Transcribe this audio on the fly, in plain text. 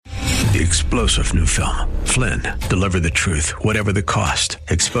The explosive new film, Flynn, deliver the truth, whatever the cost,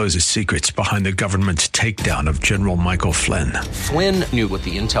 exposes secrets behind the government's takedown of General Michael Flynn. Flynn knew what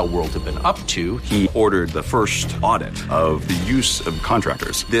the intel world had been up to. He ordered the first audit of the use of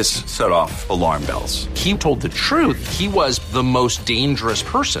contractors. This set off alarm bells. He told the truth. He was the most dangerous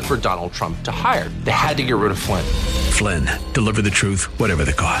person for Donald Trump to hire. They had to get rid of Flynn. Flynn, deliver the truth, whatever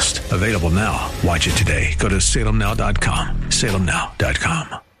the cost. Available now. Watch it today. Go to salemnow.com.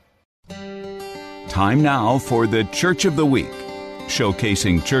 salemnow.com. Time now for the Church of the Week,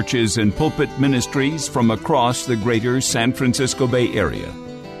 showcasing churches and pulpit ministries from across the greater San Francisco Bay Area.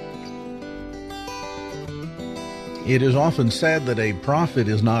 It is often said that a prophet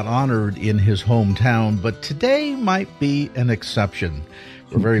is not honored in his hometown, but today might be an exception.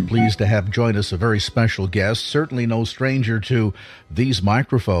 We're very pleased to have join us a very special guest, certainly no stranger to these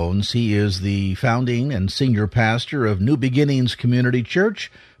microphones. He is the founding and senior pastor of New Beginnings Community Church,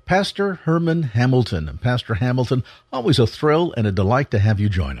 Pastor Hurmon Hamilton. Pastor Hamilton, always a thrill and a delight to have you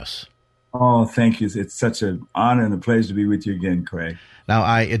join us. Oh, thank you. It's such an honor and a pleasure to be with you again, Craig. Now,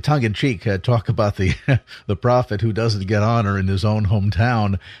 I, tongue-in-cheek, talk about the the prophet who doesn't get honor in his own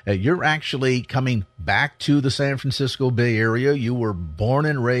hometown. You're actually coming back to the San Francisco Bay Area. You were born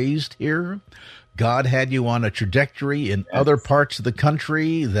and raised here. God had you on a trajectory in other parts of the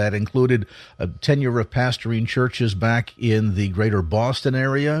country that included a tenure of pastoring churches back in the greater Boston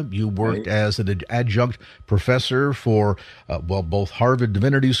area. You worked as an adjunct professor for, both Harvard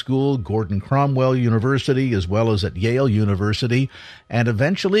Divinity School, Gordon Cromwell University, as well as at Yale University. And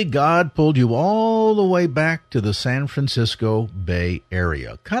eventually God pulled you all the way back to the San Francisco Bay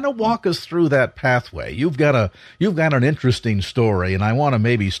Area. Kind of walk us through that pathway. You've got an interesting story, and I want to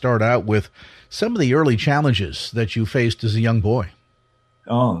maybe start out with some of the early challenges that you faced as a young boy.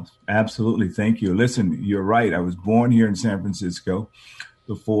 Oh, absolutely. Thank you. Listen, you're right. I was born here in San Francisco,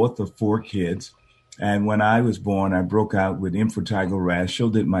 the fourth of four kids. And when I was born, I broke out with infantile rash. So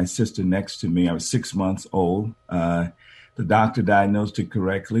did my sister next to me. I was 6 months old. The doctor diagnosed it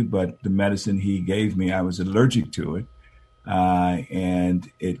correctly, but the medicine he gave me, I was allergic to it.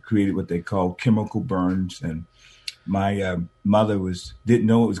 And it created what they call chemical burns. And my mother didn't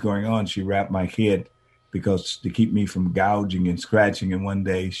know what was going on. She wrapped my head to keep me from gouging and scratching. And one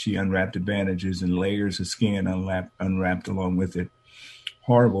day she unwrapped the bandages and layers of skin unwrapped along with it.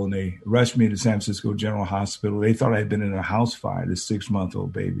 Horrible. And they rushed me to San Francisco General Hospital. They thought I had been in a house fire, this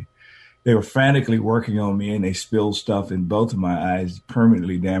 6-month-old baby. They were frantically working on me, and they spilled stuff in both of my eyes,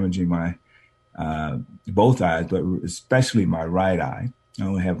 permanently damaging my both eyes, but especially my right eye. I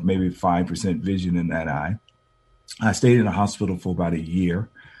only have maybe 5% vision in that eye. I stayed in the hospital for about a year.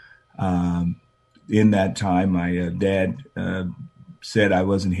 In that time, my dad said I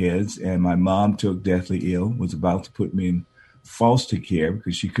wasn't his, and my mom took deathly ill, was about to put me in foster care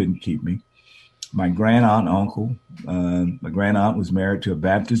because she couldn't keep me. My grand-aunt and uncle, my grand-aunt was married to a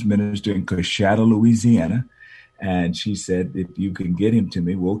Baptist minister in Coshada, Louisiana, and she said, if you can get him to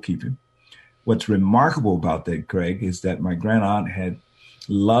me, we'll keep him. What's remarkable about that, Craig, is that my grand-aunt had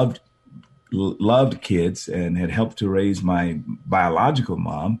loved kids and had helped to raise my biological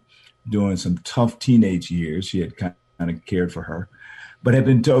mom during some tough teenage years. She had kind of cared for her, but had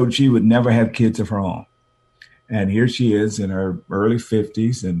been told she would never have kids of her own. And here she is in her early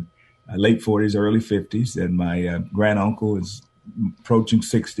 50s and late 40s, early 50s. And my granduncle is approaching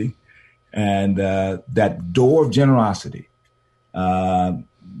 60. And that door of generosity, I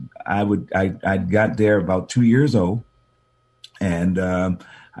got there about 2 years old, and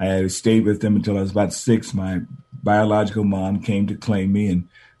I stayed with them until I was about 6. My biological mom came to claim me and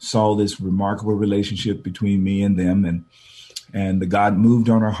saw this remarkable relationship between me and them. And the God moved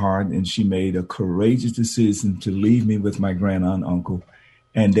on her heart, and she made a courageous decision to leave me with my grand-aunt and uncle.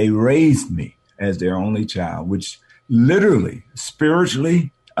 And they raised me as their only child, which literally,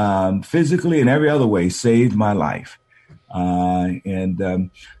 spiritually, physically, and every other way saved my life.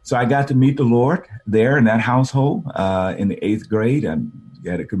 So I got to meet the Lord there in that household in the 8th grade. I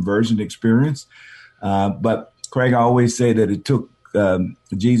had a conversion experience. But Craig, I always say that it took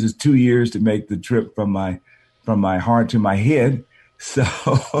Jesus 2 years to make the trip from my heart to my head. So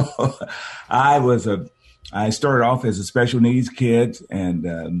I started off as a special needs kid. And,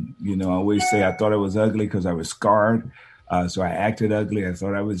 I always say I thought I was ugly because I was scarred. So I acted ugly. I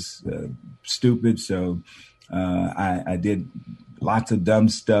thought I was stupid. So I did lots of dumb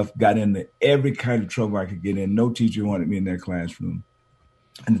stuff, got into every kind of trouble I could get in. No teacher wanted me in their classroom.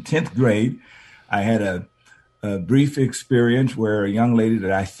 In the 10th grade, I had a brief experience where a young lady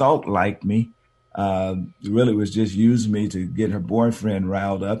that I thought liked me really was just using me to get her boyfriend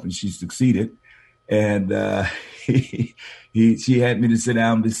riled up, and she succeeded. And she had me to sit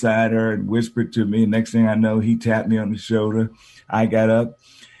down beside her and whispered to me. Next thing I know, he tapped me on the shoulder. I got up.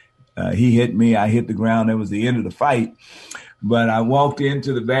 He hit me. I hit the ground. That was the end of the fight. But I walked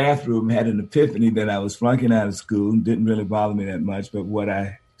into the bathroom, had an epiphany that I was flunking out of school. Didn't really bother me that much. But what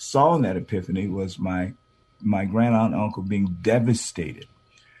I saw in that epiphany was my grand aunt and uncle being devastated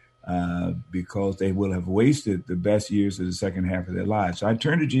because they will have wasted the best years of the second half of their lives. So I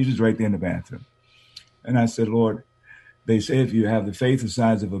turned to Jesus right there in the bathroom. And I said, Lord, they say if you have the faith the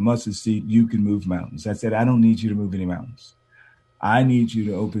size of a mustard seed, you can move mountains. I said, I don't need you to move any mountains. I need you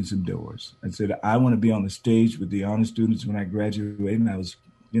to open some doors. I said, I want to be on the stage with the honor students when I graduated. And I was,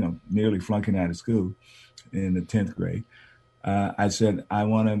 nearly flunking out of school in the 10th grade. I said, I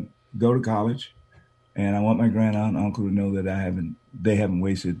want to go to college, and I want my grand aunt and uncle to know that they haven't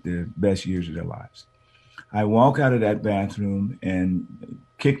wasted the best years of their lives. I walk out of that bathroom and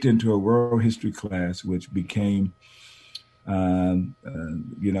kicked into a world history class, which became, the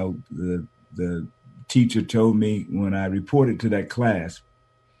teacher told me when I reported to that class,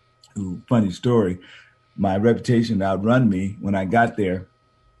 funny story, my reputation outrun me. When I got there,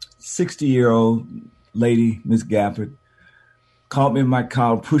 60-year-old lady, Miss Gafford, caught me in my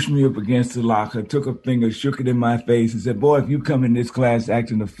collar, pushed me up against the locker, took a finger, shook it in my face, and said, boy, if you come in this class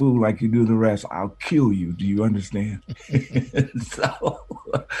acting a fool like you do the rest, I'll kill you. Do you understand? So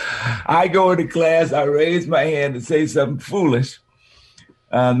I go into class, I raise my hand to say something foolish,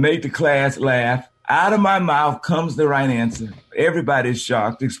 make the class laugh. Out of my mouth comes the right answer. Everybody's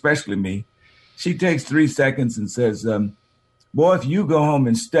shocked, especially me. She takes 3 seconds and says, boy, if you go home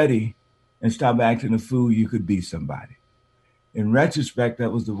and study and stop acting a fool, you could be somebody. In retrospect,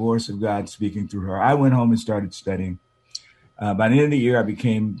 that was the voice of God speaking through her. I went home and started studying. By the end of the year, I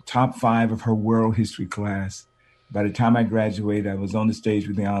became top 5 of her world history class. By the time I graduated, I was on the stage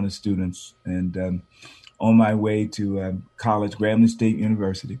with the honor students and on my way to college, Grambling State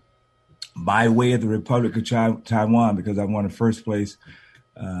University, by way of the Republic of Taiwan, because I won a first place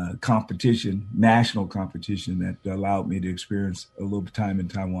competition, national competition that allowed me to experience a little time in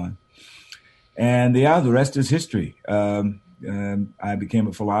Taiwan. And the rest is history. I became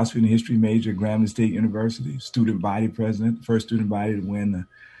a philosophy and history major at Grambling State University, student body president, first student body to win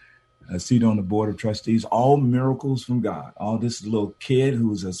a seat on the board of trustees. All miracles from God. All this little kid who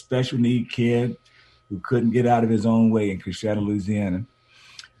was a special need kid who couldn't get out of his own way in Coachella, Louisiana.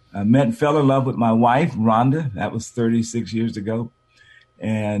 I met and fell in love with my wife, Rhonda. That was 36 years ago.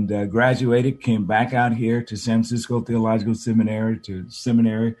 And graduated, came back out here to San Francisco Theological Seminary,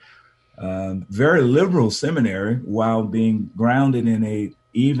 very liberal seminary, while being grounded in a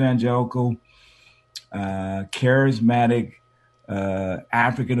evangelical, charismatic,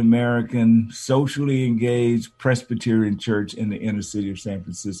 African-American, socially engaged Presbyterian church in the inner city of San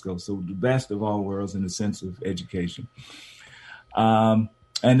Francisco. So the best of all worlds in the sense of education.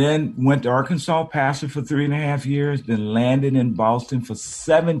 And then went to Arkansas, pastored for 3.5 years, then landed in Boston for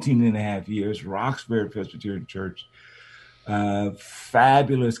 17.5 years, Roxbury Presbyterian Church.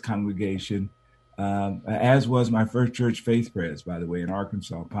 Fabulous congregation, as was my first church, Faith Pres, by the way, in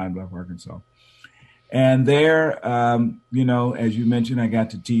Arkansas, Pine Bluff, Arkansas. And there, as you mentioned, I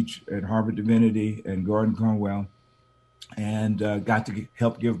got to teach at Harvard Divinity and Gordon Conwell, and got to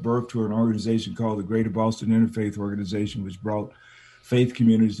help give birth to an organization called the Greater Boston Interfaith Organization, which brought faith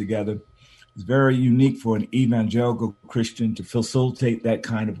communities together. It's very unique for an evangelical Christian to facilitate that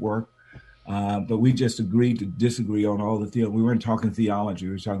kind of work. But we just agreed to disagree on all the theology. We weren't talking theology.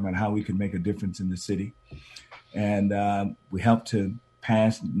 We were talking about how we could make a difference in the city. And we helped to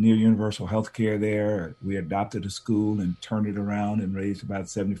pass near universal health care there. We adopted a school and turned it around and raised about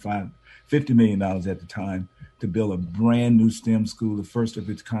 $50 million at the time to build a brand new STEM school, the first of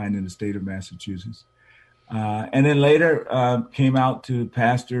its kind in the state of Massachusetts. And then later came out to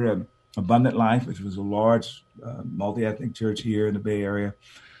pastor Abundant Life, which was a large multi-ethnic church here in the Bay Area.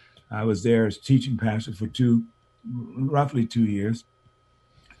 I was there as teaching pastor for roughly 2 years,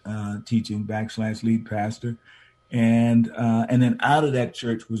 teaching / lead pastor. And then out of that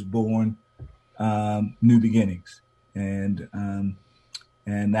church was born New Beginnings. And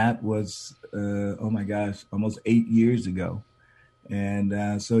that was, almost 8 years ago.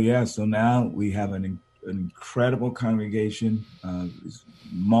 And so now we have an incredible congregation,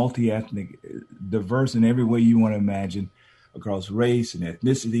 multi-ethnic, diverse in every way you want to imagine, across race and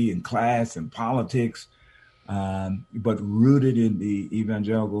ethnicity and class and politics, but rooted in the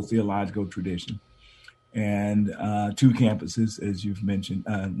evangelical theological tradition. And 2 campuses, as you've mentioned,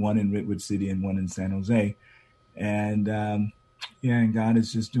 one in Redwood City and one in San Jose. And and God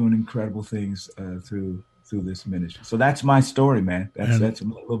is just doing incredible things through through this ministry. So that's my story, man. That's a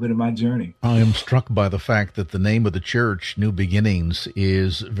little bit of my journey. I am struck by the fact that the name of the church, New Beginnings,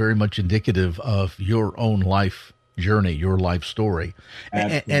 is very much indicative of your own life journey, your life story.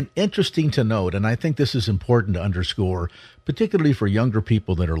 And interesting to note, and I think this is important to underscore, particularly for younger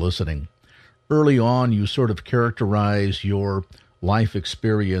people that are listening. Early on, you sort of characterize your life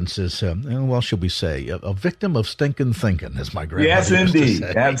experience as, well, shall we say, a victim of stinking thinking, as my grandmother Yes, used indeed.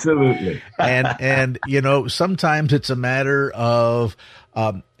 to say. Absolutely. And sometimes it's a matter of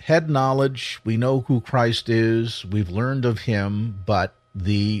head knowledge. We know who Christ is. We've learned of him, but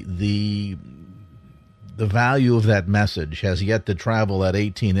the value of that message has yet to travel at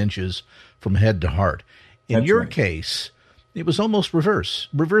 18 inches from head to heart. In your case, it was almost reverse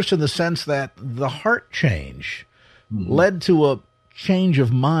in the sense that the heart change led to a change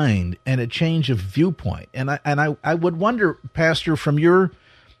of mind and a change of viewpoint. And I would wonder, Pastor, from your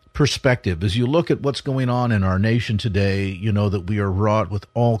perspective, as you look at what's going on in our nation today, you know that we are wrought with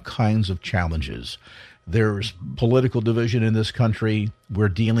all kinds of challenges. There's political division in this country. We're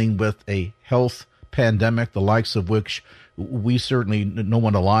dealing with a health pandemic, the likes of which we certainly, no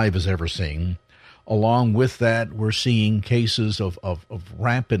one alive has ever seen. Along with that, we're seeing cases of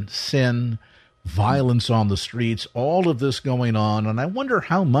rampant sin, violence on the streets, all of this going on. And I wonder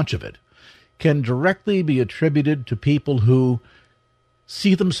how much of it can directly be attributed to people who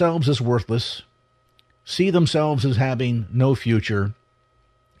see themselves as worthless, see themselves as having no future,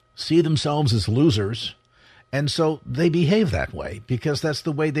 see themselves as losers, and so they behave that way because that's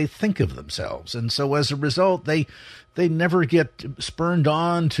the way they think of themselves. And so as a result, they never get spurned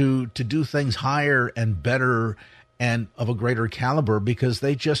on to do things higher and better and of a greater caliber because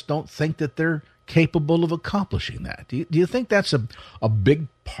they just don't think that they're capable of accomplishing that. Do you think that's a big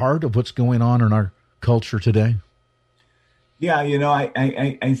part of what's going on in our culture today? Yeah,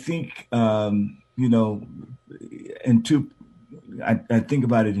 I think, I think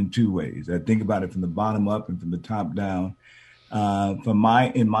about it in two ways. I think about it from the bottom up and from the top down.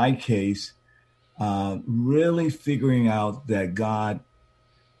 In my case, really figuring out that God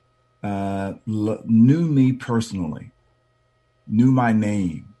knew me personally, knew my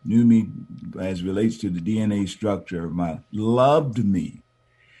name, knew me as relates to the DNA structure of loved me,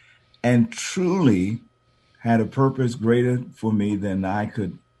 and truly had a purpose greater for me than I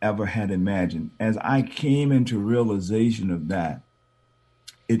could ever had imagined. As I came into realization of that,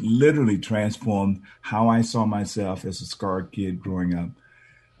 it literally transformed how I saw myself as a scarred kid growing up,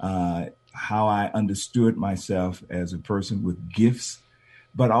 how I understood myself as a person with gifts,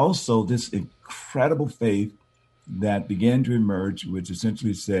 but also this incredible faith that began to emerge, which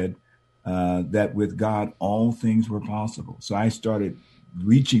essentially said that with God, all things were possible. So I started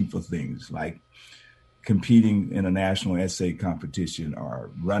reaching for things like competing in a national essay competition or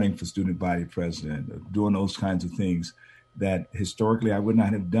running for student body president, or doing those kinds of things that historically I would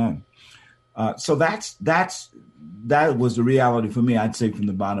not have done. So that was the reality for me, I'd say, from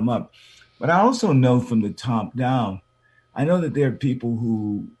the bottom up. But I also know from the top down, I know that there are people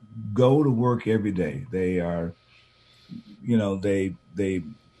who go to work every day. They are, they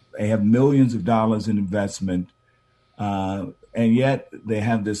have millions of dollars in investment, and yet they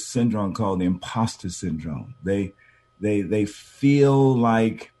have this syndrome called the imposter syndrome. They feel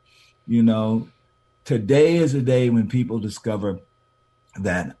like, today is a day when people discover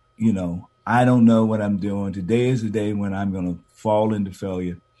that, I don't know what I'm doing. Today is the day when I'm going to fall into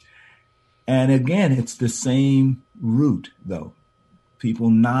failure. And again, it's the same root, though. People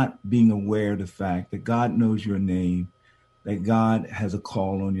not being aware of the fact that God knows your name, that God has a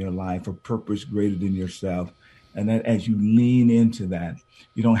call on your life, a purpose greater than yourself. And that as you lean into that,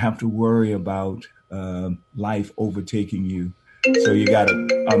 you don't have to worry about life overtaking you. So you got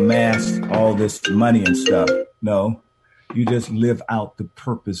to amass all this money and stuff. No, you just live out the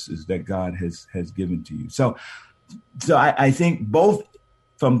purposes that God has given to you. So I think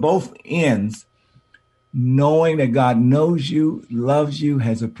from both ends, knowing that God knows you, loves you,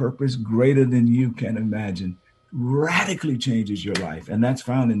 has a purpose greater than you can imagine, radically changes your life. And that's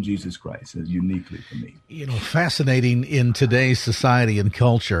found in Jesus Christ, uniquely for me. Fascinating in today's society and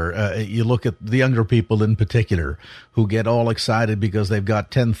culture. You look at the younger people in particular who get all excited because they've got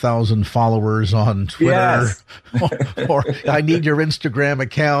 10,000 followers on Twitter. Yes. or I need your Instagram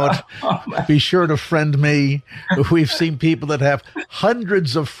account. Be sure to friend me. We've seen people that have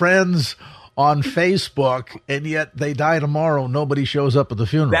hundreds of friends on Facebook, and yet they die tomorrow. Nobody shows up at the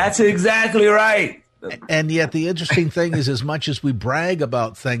funeral. That's exactly right. And yet the interesting thing is, as much as we brag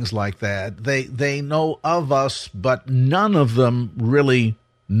about things like that, they know of us, but none of them really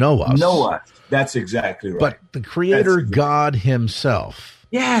know us. That's exactly right. But the Creator God himself,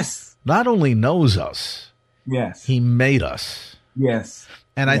 yes, not only knows us, Yes. He made us. Yes.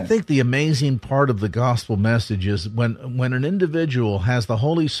 And I think the amazing part of the gospel message is when an individual has the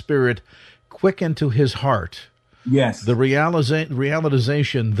Holy Spirit quicken to his heart, yes, the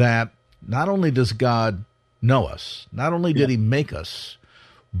realization that not only does God know us, not only did he make us,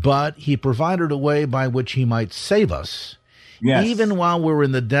 but he provided a way by which he might save us, even while we're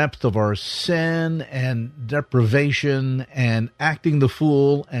in the depth of our sin and deprivation and acting the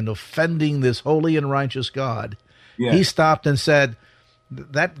fool and offending this holy and righteous God. He stopped and said,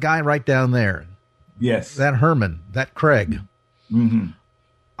 that guy right down there, that Hurmon, that Craig,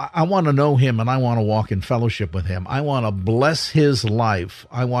 I want to know him and I want to walk in fellowship with him. I want to bless his life.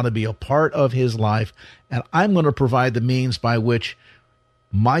 I want to be a part of his life, and I'm going to provide the means by which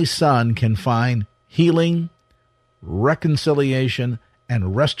my son can find healing, reconciliation,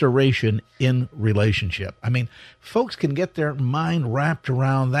 and restoration in relationship. I mean, folks can get their mind wrapped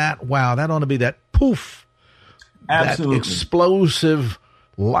around that. Wow, that ought to be that poof, absolutely, that explosive,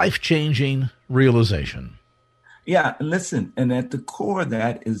 life-changing realization. Yeah, listen, and at the core of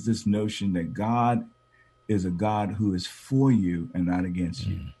that is this notion that God is a God who is for you and not against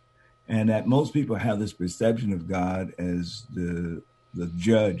you. And that most people have this perception of God as the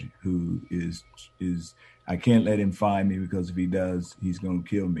judge who is I can't let him find me because if he does, he's going to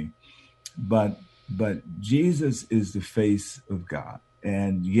kill me. But Jesus is the face of God.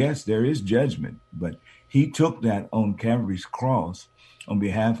 And yes, there is judgment, but he took that on Calvary's cross on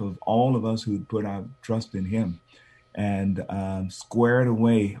behalf of all of us who put our trust in him, and squared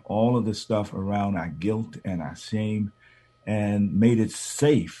away all of the stuff around our guilt and our shame, and made it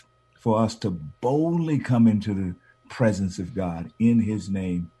safe for us to boldly come into the presence of God in his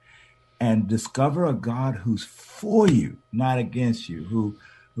name and discover a God who's for you, not against you,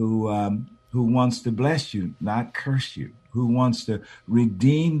 who wants to bless you, not curse you, who wants to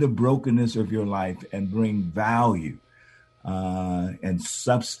redeem the brokenness of your life and bring value and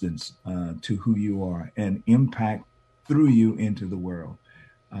substance to who you are and impact through you into the world.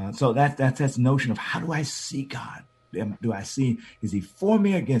 So that's notion of how do I see God? Do I see, is he for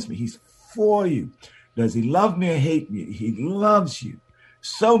me or against me? He's for you. Does he love me or hate me? He loves you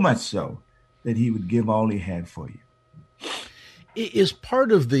so much so that he would give all he had for you. Is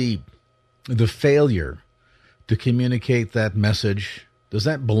part of the failure to communicate that message, does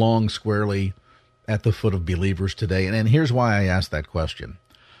that belong squarely at the foot of believers today? And here's why I ask that question.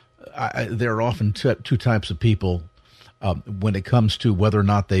 There are often two types of people when it comes to whether or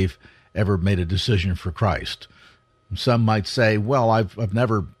not they've ever made a decision for Christ. Some might say, well, I've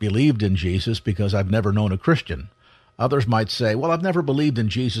never believed in Jesus because I've never known a Christian. Others might say, well, I've never believed in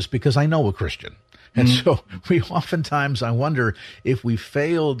Jesus because I know a Christian. And so we oftentimes, I wonder if we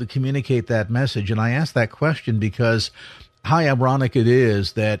fail to communicate that message. And I ask that question because how ironic it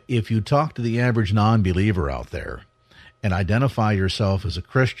is that if you talk to the average non-believer out there and identify yourself as a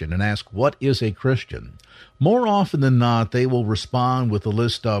Christian and ask, what is a Christian? More often than not, they will respond with a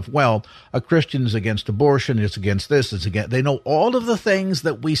list of, well, a Christian is against abortion, it's against this, it's against, they know all of the things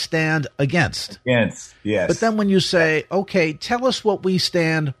that we stand against. Yes. But then when you say, okay, tell us what we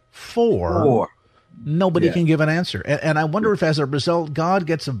stand for, nobody can give an answer. And I wonder if as a result, God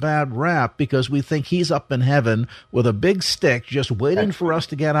gets a bad rap because we think he's up in heaven with a big stick just waiting for us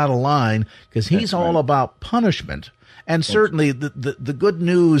to get out of line because he's all about punishment. And certainly the good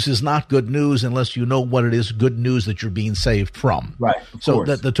news is not good news unless you know what it is good news that you're being saved from. Right. So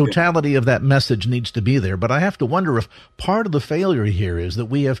the totality of that message needs to be there. But I have to wonder if part of the failure here is that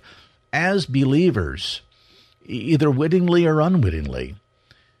we have, as believers, either wittingly or unwittingly,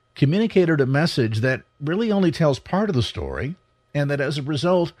 communicated a message that really only tells part of the story, and that as a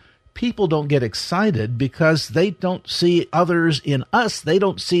result, people don't get excited because they don't see others in us. They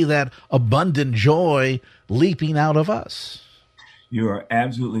don't see that abundant joy leaping out of us. You are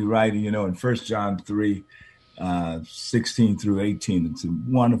absolutely right. You know, in 1 John 3, 16 through 18, it's a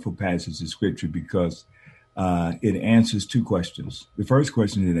wonderful passage of scripture because it answers two questions. The first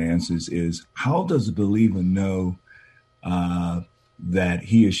question it answers is, how does a believer know that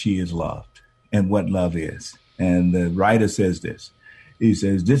he or she is loved and what love is? And the writer says this. He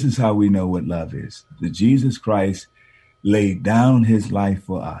says, this is how we know what love is, that Jesus Christ laid down his life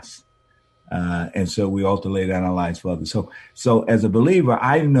for us. And so we ought to lay down our lives for others. So as a believer,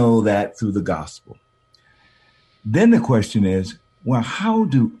 I know that through the gospel. Then the question is, well, how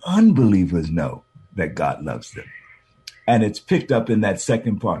do unbelievers know that God loves them? And it's picked up in that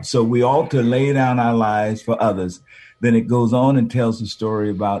second part. So we ought to lay down our lives for others. Then it goes on and tells the story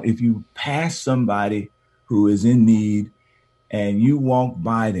about if you pass somebody who is in need and you walk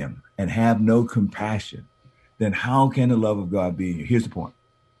by them and have no compassion, then how can the love of God be in you? Here's the point.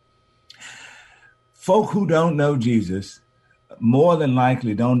 folk who don't know Jesus more than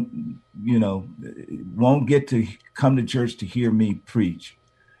likely won't get to come to church to hear me preach.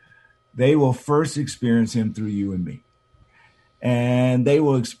 They will first experience him through you and me. And they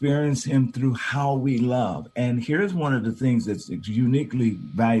will experience him through how we love. And here's one of the things that's uniquely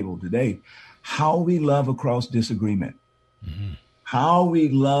valuable today: how we love across disagreement. Mm-hmm. How we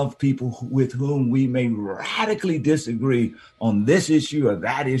love people with whom we may radically disagree on this issue or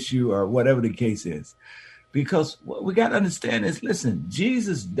that issue or whatever the case is. Because what we got to understand is, listen,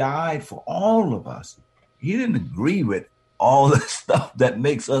 Jesus died for all of us. He didn't agree with all the stuff that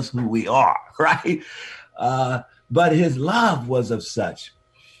makes us who we are, right? But his love was of such.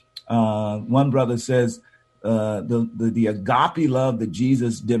 One brother says the agape love that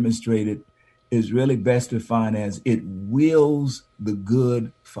Jesus demonstrated is really best defined as it wills the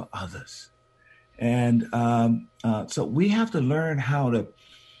good for others. And so we have to learn how to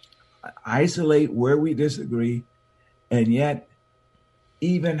isolate where we disagree, and yet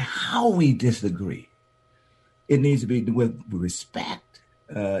even how we disagree. It needs to be with respect.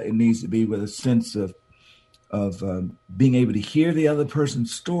 It needs to be with a sense of being able to hear the other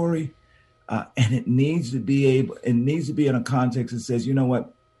person's story, and it needs to be in a context that says, you know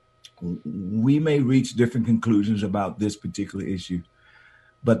what, we may reach different conclusions about this particular issue,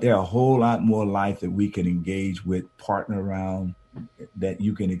 but there are a whole lot more life that we can engage with, partner around, that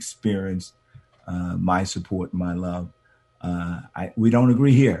you can experience my support, my love. We don't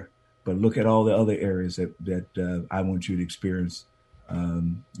agree here, but look at all the other areas that I want you to experience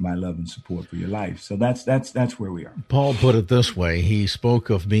my love and support for your life. So that's where we are. Paul put it this way: he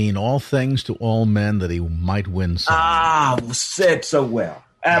spoke of being all things to all men that he might win some. Said so well.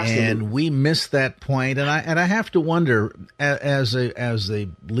 Absolutely. And we miss that point. And I have to wonder, as a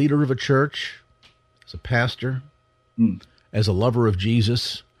leader of a church, as a pastor, as a lover of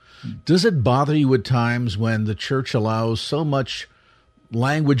Jesus, does it bother you at times when the church allows so much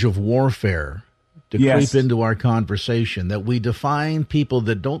language of warfare to creep into our conversation, that we define people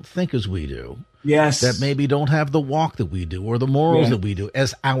that don't think as we do, that maybe don't have the walk that we do or the morals that we do,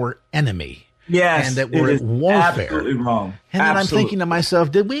 as our enemy? Yes, and that we're at warfare. Absolutely wrong. And then I'm thinking to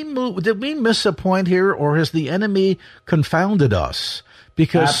myself, did we miss a point here, or has the enemy confounded us?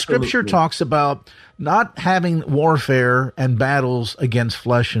 Because Scripture talks about not having warfare and battles against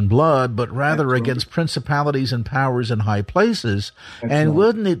flesh and blood, but rather against principalities and powers in high places. And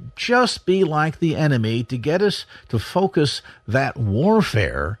wouldn't it just be like the enemy to get us to focus that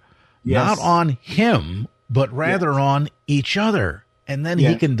warfare not on him, but rather on each other? And then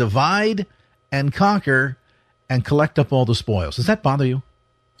he can divide and conquer and collect up all the spoils. Does that bother you?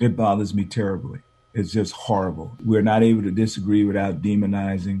 It bothers me terribly. It's just horrible. We're not able to disagree without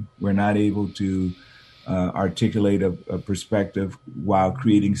demonizing. We're not able to articulate a perspective while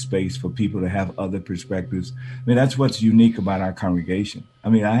creating space for people to have other perspectives. I mean, that's what's unique about our congregation. I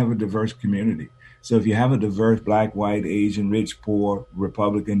mean, I have a diverse community. So if you have a diverse black, white, Asian, rich, poor,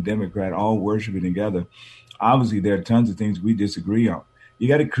 Republican, Democrat, all worshiping together, obviously there are tons of things we disagree on. You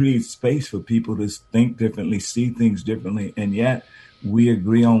got to create space for people to think differently, see things differently, and yet we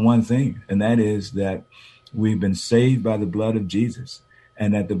agree on one thing, and that is that we've been saved by the blood of Jesus,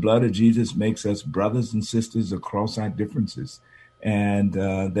 and that the blood of Jesus makes us brothers and sisters across our differences, and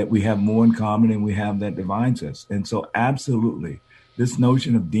that we have more in common and we have that divides us. And so absolutely, this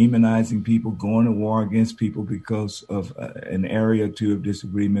notion of demonizing people, going to war against people because of an area or two of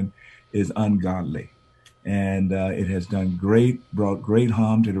disagreement is ungodly. And it has brought great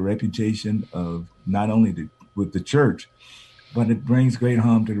harm to the reputation of not only with the church, but it brings great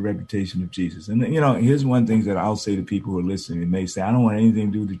harm to the reputation of Jesus. And, you know, here's one thing that I'll say to people who are listening. They may say, I don't want anything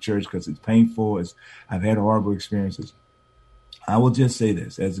to do with the church because it's painful. I've had horrible experiences. I will just say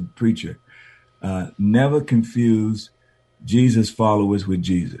this as a preacher, never confuse Jesus followers with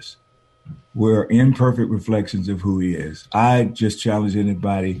Jesus. We're imperfect reflections of who he is. I just challenge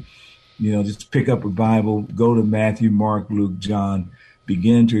anybody, just pick up a Bible, go to Matthew, Mark, Luke, John,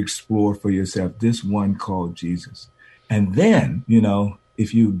 begin to explore for yourself this one called Jesus. And then,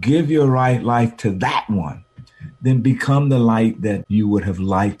 if you give your right life to that one, then become the light that you would have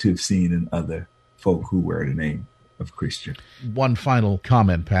liked to have seen in other folk who wear the name of Christian. One final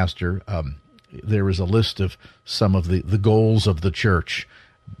comment, Pastor. There is a list of some of the goals of the church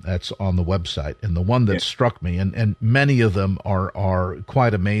that's on the website. And the one that struck me, and many of them are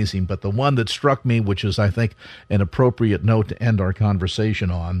quite amazing, but the one that struck me, which is, I think, an appropriate note to end our conversation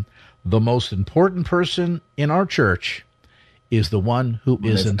on, the most important person in our church is the one who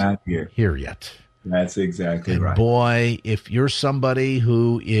isn't here yet. That's exactly and right. Boy, if you're somebody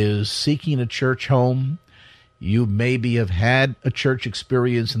who is seeking a church home, You maybe have had a church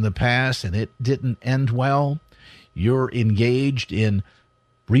experience in the past and it didn't end well. You're engaged in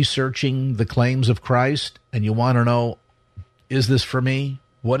researching the claims of Christ and you want to know, is this for me?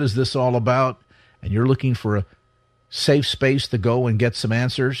 What is this all about? And you're looking for a safe space to go and get some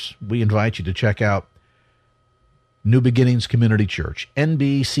answers. We invite you to check out New Beginnings Community Church,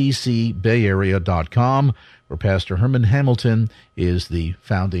 nbccbayarea.com, where Pastor Hurmon Hamilton is the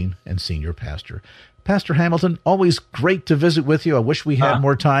founding and senior pastor. Pastor Hamilton, always great to visit with you. I wish we had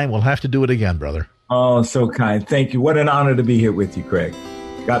more time. We'll have to do it again, brother. Oh, so kind. Thank you. What an honor to be here with you, Craig.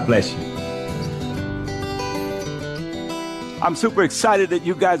 God bless you. I'm super excited that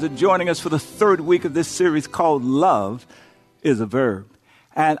you guys are joining us for the third week of this series called Love is a Verb.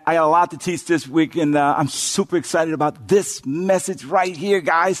 And I got a lot to teach this week, and I'm super excited about this message right here,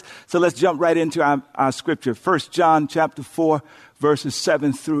 guys. So let's jump right into our scripture. 1 John chapter 4, verses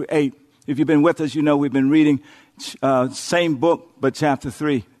 7 through 8. If you've been with us, you know we've been reading same book, but chapter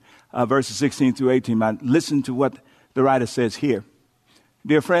 3, verses 16 through 18. Now, listen to what the writer says here.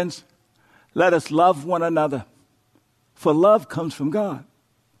 Dear friends, let us love one another, for love comes from God.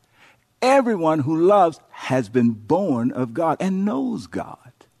 Everyone who loves has been born of God and knows God.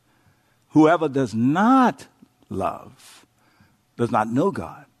 Whoever does not love does not know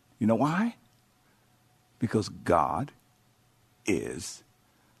God. You know why? Because God is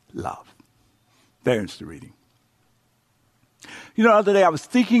love. There's the reading. You know, the other day I was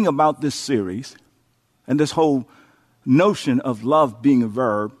thinking about this series and this whole notion of love being a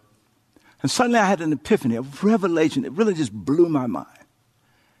verb. And suddenly I had an epiphany, a revelation. It really just blew my mind.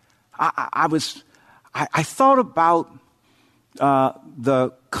 I thought about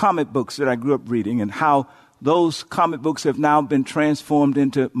the comic books that I grew up reading and how those comic books have now been transformed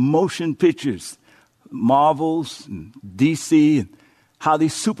into motion pictures, Marvels and DC, and how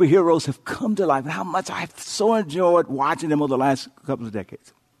these superheroes have come to life and how much I've so enjoyed watching them over the last couple of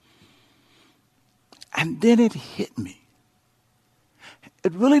decades. And then it hit me.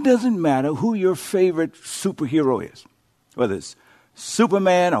 It really doesn't matter who your favorite superhero is, whether it's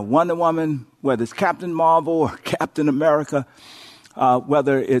Superman or Wonder Woman, whether it's Captain Marvel or Captain America,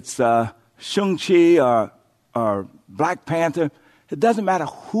 whether it's Shang-Chi or Black Panther. It doesn't matter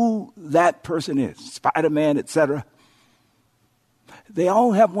who that person is, Spider-Man, etc. They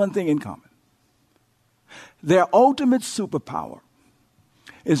all have one thing in common. Their ultimate superpower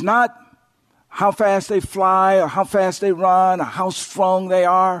is not how fast they fly or how fast they run or how strong they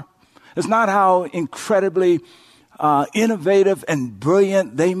are. It's not how incredibly innovative and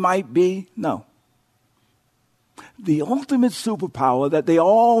brilliant they might be. No. The ultimate superpower that they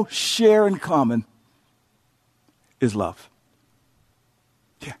all share in common is love.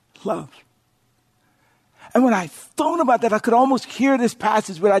 Yeah, love. And when I thought about that, I could almost hear this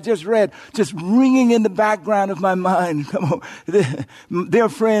passage that I just read just ringing in the background of my mind. Come on. Dear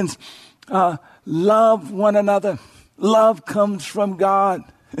friends, love one another. Love comes from God.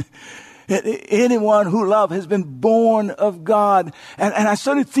 Anyone who loves has been born of God. And I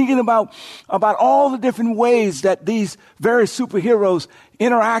started thinking about all the different ways that these various superheroes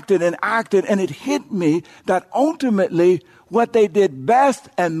interacted and acted. And it hit me that ultimately what they did best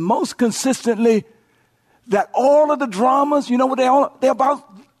and most consistently, that all of the dramas, you know what they're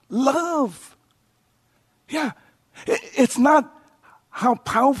about? Love. Yeah. It's not how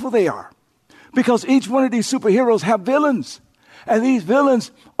powerful they are. Because each one of these superheroes have villains. And these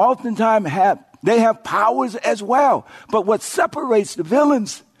villains oftentimes have powers as well. But what separates the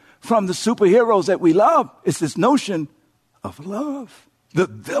villains from the superheroes that we love is this notion of love. The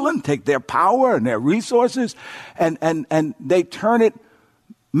villain take their power and their resources and they turn it,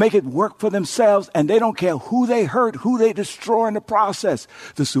 make it work for themselves, and they don't care who they hurt, who they destroy in the process.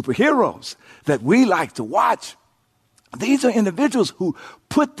 The superheroes that we like to watch, these are individuals who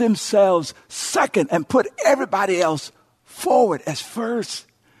put themselves second and put everybody else forward as first.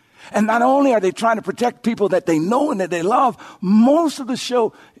 And not only are they trying to protect people that they know and that they love, most of the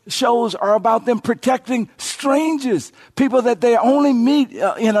shows are about them protecting strangers, people that they only meet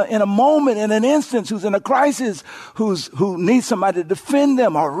in a moment, in an instance, who's in a crisis, who needs somebody to defend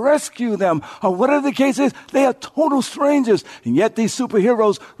them or rescue them or whatever the case is. They are total strangers. And yet these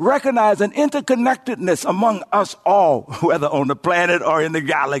superheroes recognize an interconnectedness among us all, whether on the planet or in the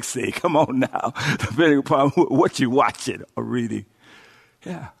galaxy. Come on now, depending upon what you're watching or reading.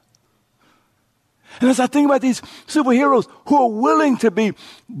 Yeah. And as I think about these superheroes who are willing to be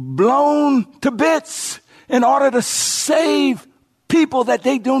blown to bits in order to save people that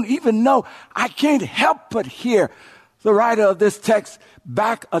they don't even know, I can't help but hear the writer of this text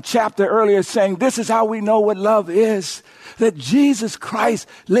back a chapter earlier saying, this is how we know what love is, that Jesus Christ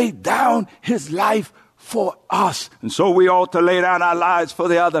laid down his life for us. And so we ought to lay down our lives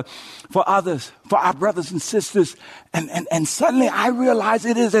for others, for our brothers and sisters. And suddenly I realize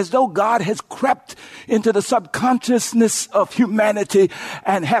it is as though God has crept into the subconsciousness of humanity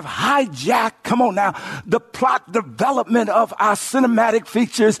and have hijacked, come on now, the plot development of our cinematic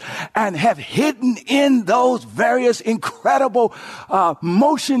features and have hidden in those various incredible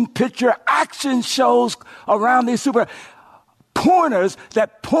motion picture action shows around these super pointers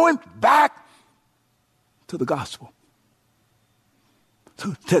that point back to the gospel.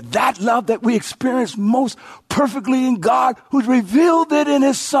 To that love that we experience most perfectly in God, who's revealed it in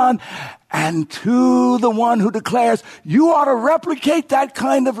his Son, and to the one who declares you ought to replicate that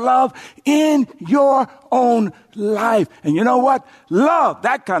kind of love in your own life. And you know what? Love,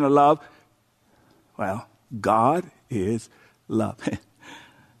 that kind of love, well, God is love.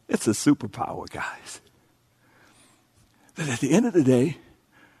 It's a superpower, guys. That at the end of the day,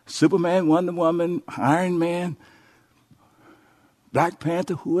 Superman, Wonder Woman, Iron Man, Black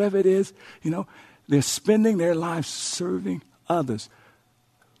Panther, whoever it is, they're spending their lives serving others.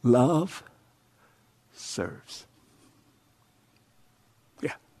 Love serves.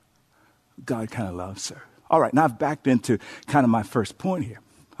 Yeah. God kind of loves serve. All right, now I've backed into kind of my first point here.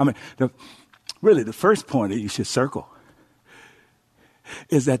 I mean, the first point that you should circle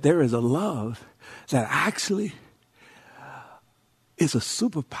is that there is a love that actually is a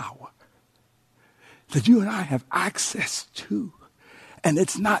superpower that you and I have access to. And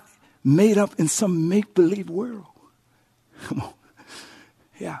it's not made up in some make-believe world. Come on.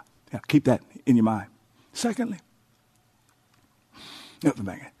 Yeah, keep that in your mind. Secondly,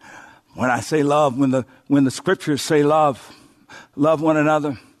 when I say love, when the scriptures say love one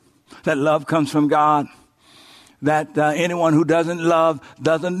another, that love comes from God, that anyone who doesn't love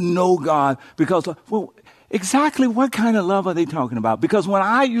doesn't know God, because, exactly what kind of love are they talking about? Because when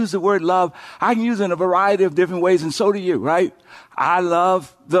I use the word love, I can use it in a variety of different ways, and so do you, right? I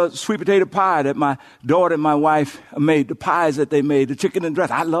love the sweet potato pie that my daughter and my wife made, the pies that they made, the chicken and dress.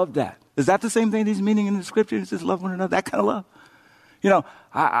 I love that. Is that the same thing he's meaning in the scripture? He says love one another, that kind of love.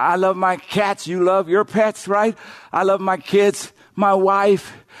 I love my cats. You love your pets, right? I love my kids, my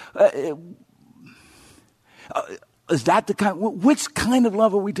wife. Is that which kind of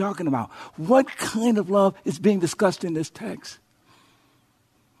love are we talking about? What kind of love is being discussed in this text?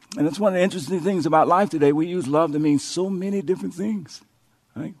 And that's one of the interesting things about life today. We use love to mean so many different things,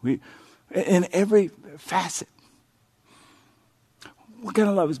 right? In every facet. What kind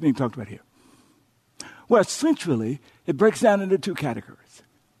of love is being talked about here? Well, essentially, it breaks down into two categories.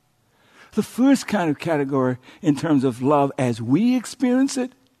 The first kind of category in terms of love as we experience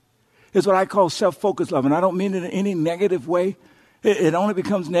it is what I call self-focused love. And I don't mean it in any negative way. It only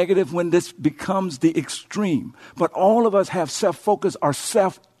becomes negative when this becomes the extreme. But all of us have self-focused or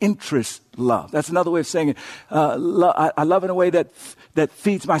self-interest love. That's another way of saying it. I love in a way that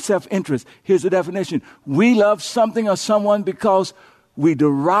feeds my self-interest. Here's the definition. We love something or someone because we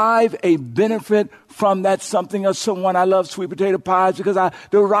derive a benefit from that something or someone. I love sweet potato pies because I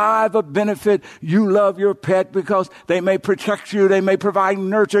derive a benefit. You love your pet because they may protect you. They may provide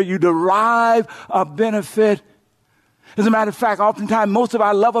nurture. You derive a benefit. As a matter of fact, oftentimes most of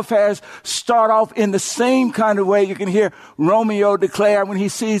our love affairs start off in the same kind of way. You can hear Romeo declare when he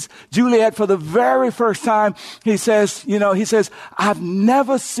sees Juliet for the very first time. He says, I've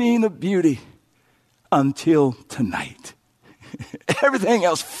never seen a beauty until tonight. Everything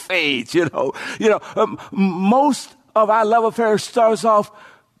else fades, most of our love affairs starts off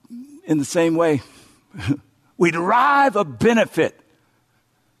in the same way. We derive a benefit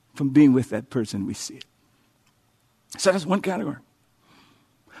from being with that person we see it. So that's one category.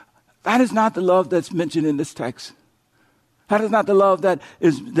 That is not the love that's mentioned in this text. That is not the love that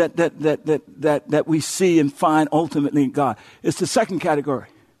we see and find ultimately in God. It's the second category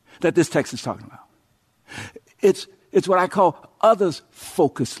that this text is talking about. It's what I call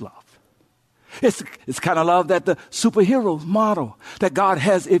others-focused love. It's kind of love that the superheroes model, that God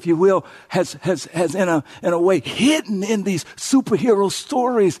has, if you will, has in a way hidden in these superhero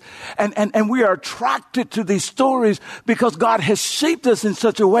stories. And we are attracted to these stories because God has shaped us in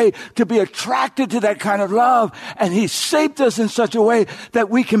such a way to be attracted to that kind of love. And He shaped us in such a way that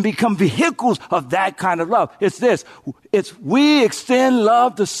we can become vehicles of that kind of love. It's we extend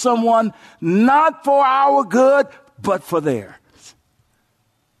love to someone not for our good, but for theirs.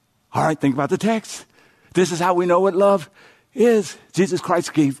 All right, think about the text. This is how we know what love is. Jesus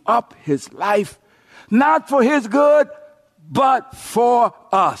Christ gave up His life, not for His good, but for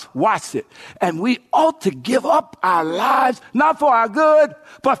us. Watch it. And we ought to give up our lives, not for our good,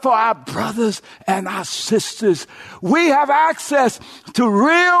 but for our brothers and our sisters. We have access to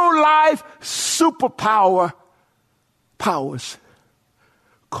real life superpower powers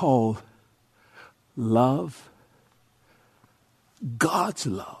called love, God's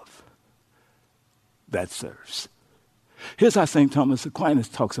love that serves. Here's how St. Thomas Aquinas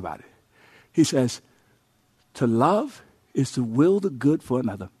talks about it. He says, to love is to will the good for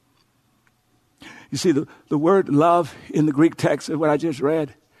another. You see, the word love in the Greek text, what I just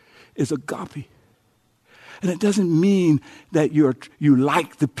read, is agape. And it doesn't mean that you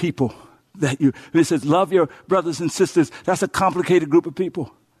like the people that you, it says love your brothers and sisters. That's a complicated group of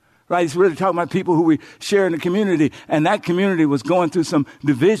people. Right? He's really talking about people who we share in the community. And that community was going through some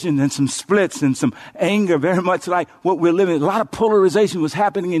division and some splits and some anger, very much like what we're living. A lot of polarization was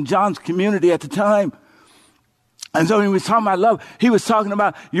happening in John's community at the time. And so when he was talking about love, he was talking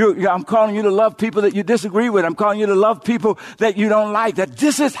about, I'm calling you to love people that you disagree with. I'm calling you to love people that you don't like. That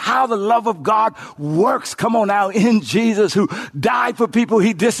this is how the love of God works. Come on now, in Jesus, who died for people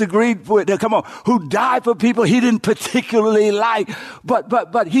he disagreed with. Come on, who died for people he didn't particularly like.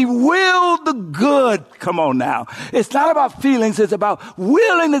 But he willed the good. Come on now. It's not about feelings. It's about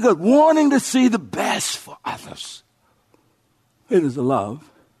willing the good, wanting to see the best for others. It is a love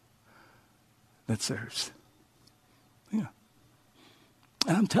that serves.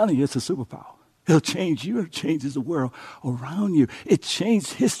 And I'm telling you, it's a superpower. It'll change you. It changes the world around you. It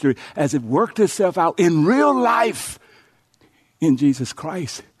changed history as it worked itself out in real life in Jesus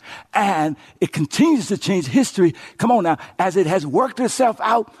Christ. And it continues to change history, come on now, as it has worked itself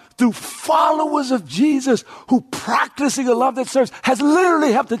out through followers of Jesus who practicing a love that serves has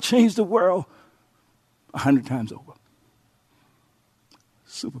literally helped to change the world 100 times over.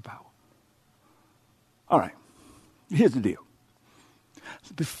 Superpower. All right, here's the deal.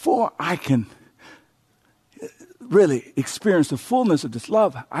 Before I can really experience the fullness of this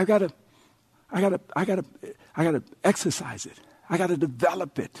love, I gotta exercise it. I gotta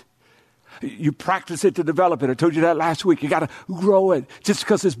develop it. You practice it to develop it. I told you that last week. You gotta grow it. Just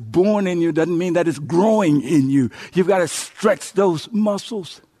because it's born in you doesn't mean that it's growing in you. You've got to stretch those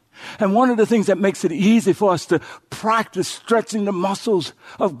muscles. And one of the things that makes it easy for us to practice stretching the muscles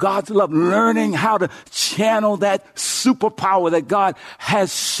of God's love, learning how to channel that superpower that God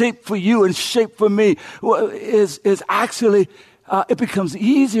has shaped for you and shaped for me, is actually, it becomes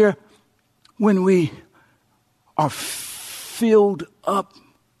easier when we are filled up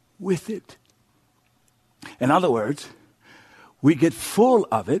with it. In other words, we get full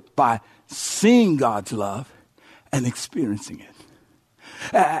of it by seeing God's love and experiencing it.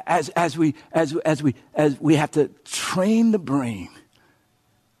 As we have to train the brain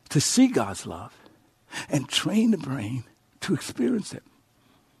to see God's love and train the brain to experience it.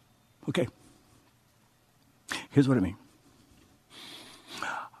 Okay. Here's what I mean.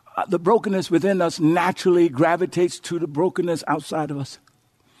 The brokenness within us naturally gravitates to the brokenness outside of us.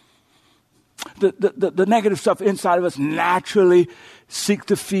 The negative stuff inside of us naturally seek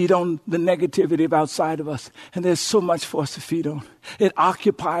to feed on the negativity of outside of us. And there's so much for us to feed on. It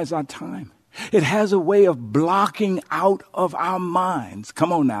occupies our time. It has a way of blocking out of our minds,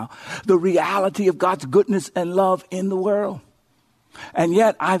 come on now, the reality of God's goodness and love in the world. And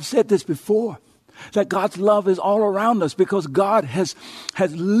yet, I've said this before, that God's love is all around us because God has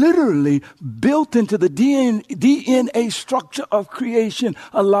literally built into the DNA structure of creation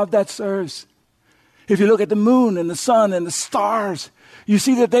a love that serves. If you look at the moon and the sun and the stars, you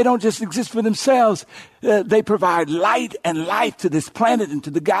see that they don't just exist for themselves. They provide light and life to this planet and to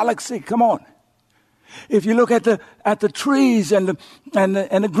the galaxy. Come on. If you look at the trees and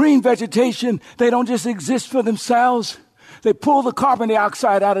the green vegetation, they don't just exist for themselves. They pull the carbon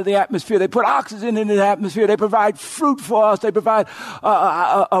dioxide out of the atmosphere. They put oxygen into the atmosphere. They provide fruit for us. They provide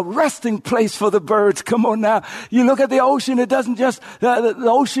a resting place for the birds. Come on now. You look at the ocean. It doesn't just, the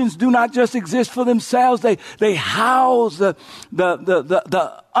oceans do not just exist for themselves. They house the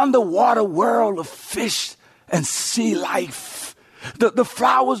underwater world of fish and sea life. The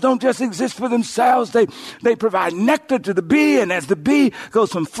flowers don't just exist for themselves. They provide nectar to the bee, and as the bee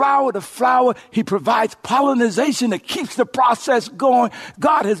goes from flower to flower, he provides pollination that keeps the process going.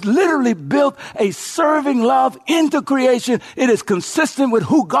 God has literally built a serving love into creation. It is consistent with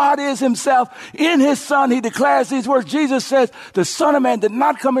who God is himself. In his Son, he declares these words. Jesus says, the Son of Man did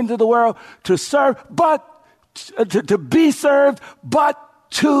not come into the world to serve, but to be served, but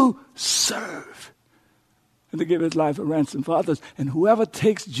to serve. And to give his life a ransom for others. And whoever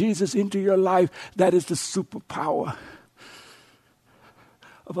takes Jesus into your life, that is the superpower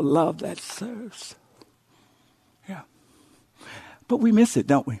of a love that serves. Yeah. But we miss it,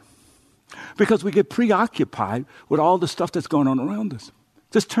 don't we? Because we get preoccupied with all the stuff that's going on around us.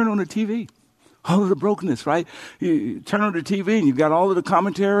 Just turn on the TV. All of the brokenness, right? You turn on the TV and you've got all of the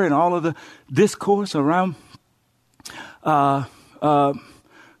commentary and all of the discourse around Kyle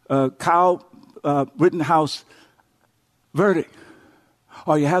Rittenhouse verdict.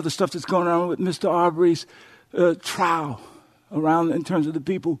 Or you have the stuff that's going on with Mr. Arbery's trial around in terms of the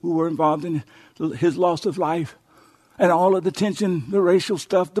people who were involved in his loss of life. And all of the tension, the racial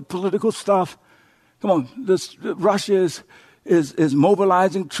stuff, the political stuff. Come on, Russia is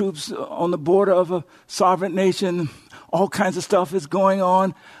mobilizing troops on the border of a sovereign nation. All kinds of stuff is going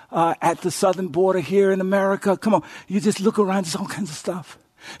on at the southern border here in America. Come on, you just look around, there's all kinds of stuff.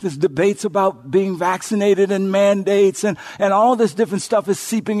 There's debates about being vaccinated and mandates and all this different stuff is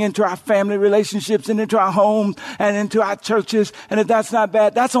seeping into our family relationships and into our homes and into our churches. And if that's not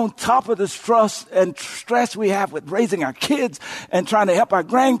bad, that's on top of the stress we have with raising our kids and trying to help our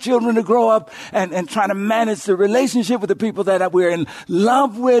grandchildren to grow up and trying to manage the relationship with the people that we're in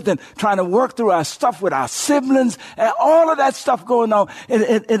love with and trying to work through our stuff with our siblings and all of that stuff going on.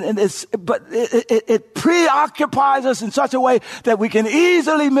 But it preoccupies us in such a way that we can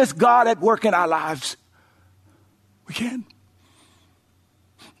easily miss God at work in our lives. We can.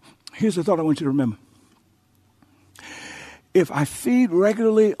 Here's the thought I want you to remember. If I feed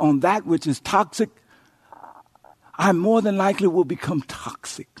regularly on that which is toxic, I more than likely will become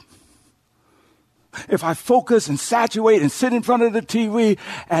toxic. If I focus and saturate and sit in front of the TV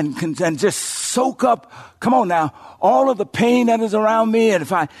and just soak up, come on now, all of the pain that is around me, and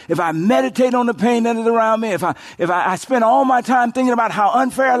if I meditate on the pain that is around me, if I spend all my time thinking about how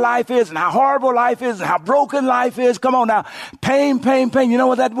unfair life is and how horrible life is and how broken life is, come on now, pain, you know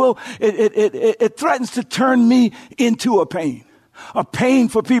what that will? It threatens to turn me into a pain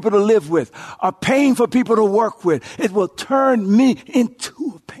for people to live with, a pain for people to work with. It will turn me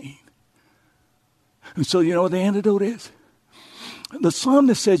into a pain. And so you know what the antidote is? The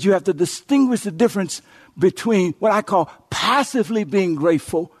psalmist says you have to distinguish the difference between what I call passively being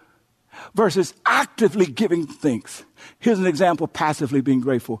grateful versus actively giving thanks. Here's an example of passively being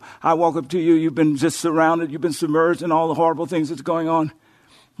grateful. I walk up to you, you've been just surrounded, you've been submerged in all the horrible things that's going on.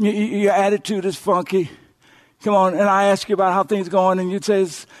 Your attitude is funky. Come on, and I ask you about how things are going, and you say,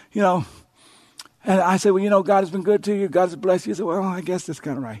 you know, and I say, well, you know, God has been good to you, God has blessed you. You say, well, I guess that's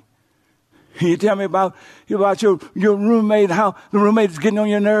kind of right. You tell me about your roommate, how the roommate is getting on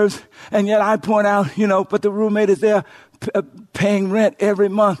your nerves, and yet I point out, you know, but the roommate is there paying rent every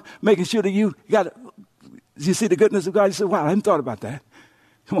month, making sure that you see the goodness of God. You say, wow, I hadn't thought about that.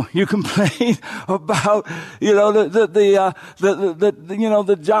 Come on, you complain about, you know,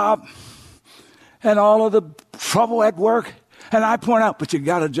 the job and all of the trouble at work, and I point out, but you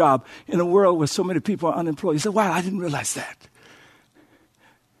got a job in a world where so many people are unemployed. You say, wow, I didn't realize that.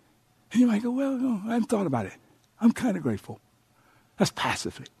 And you might go, well, no, I haven't thought about it. I'm kind of grateful. That's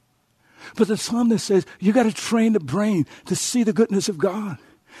passively. But the psalmist says you got to train the brain to see the goodness of God.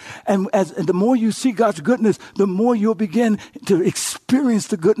 And the more you see God's goodness, the more you'll begin to experience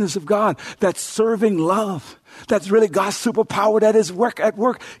the goodness of God. That's serving love. That's really God's superpower that is at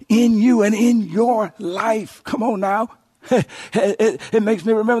work in you and in your life. Come on now. It makes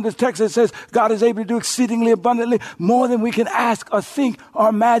me remember this text that says God is able to do exceedingly abundantly more than we can ask or think or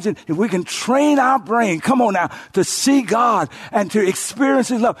imagine. If we can train our brain, come on now, to see God and to experience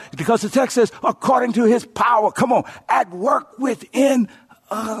His love. Because the text says, according to His power, come on, at work within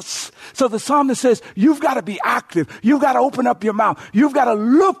us. So the psalmist says, you've got to be active. You've got to open up your mouth. You've got to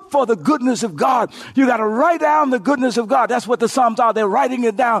look for the goodness of God. You've got to write down the goodness of God. That's what the Psalms are. They're writing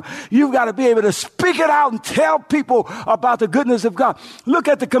it down. You've got to be able to speak it out and tell people about the goodness of God. Look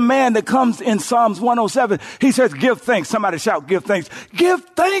at the command that comes in Psalms 107. He says, give thanks. Somebody shout, give thanks. Give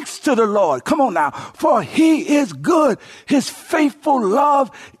thanks to the Lord. Come on now. For He is good. His faithful love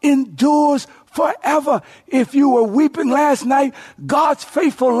endures forever. If you were weeping last night, God's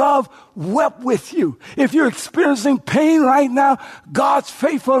faithful love wept with you. If you're experiencing pain right now, God's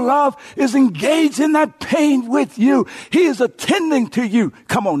faithful love is engaged in that pain with you. He is attending to you.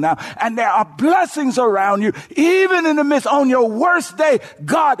 Come on now. And there are blessings around you. Even in the midst, on your worst day,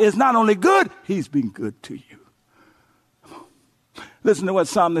 God is not only good, He's been good to you. Listen to what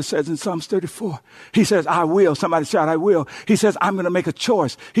Psalmist says in Psalms 34. He says, I will. Somebody shout, I will. He says, I'm going to make a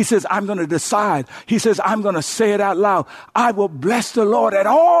choice. He says, I'm going to decide. He says, I'm going to say it out loud. I will bless the Lord at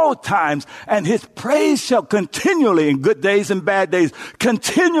all times, and His praise shall continually, in good days and bad days,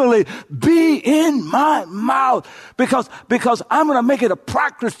 continually be in my mouth. Because I'm going to make it a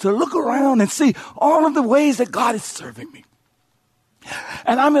practice to look around and see all of the ways that God is serving me.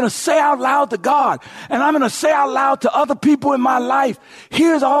 And I'm going to say out loud to God. And I'm going to say out loud to other people in my life.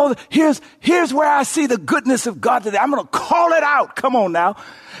 Here's where I see the goodness of God today. I'm going to call it out. Come on now.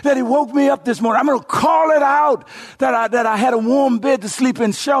 That he woke me up this morning. I'm going to call it out that I had a warm bed to sleep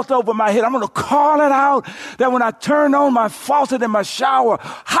in, shelter over my head. I'm going to call it out that when I turned on my faucet in my shower,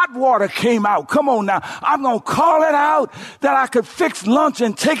 hot water came out. Come on now. I'm going to call it out that I could fix lunch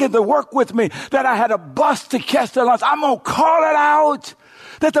and take it to work with me, that I had a bus to catch the lunch. I'm going to call it out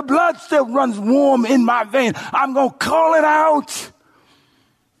that the blood still runs warm in my vein. I'm going to call it out.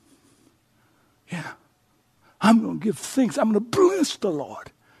 Yeah. I'm going to give thanks. I'm going to bless the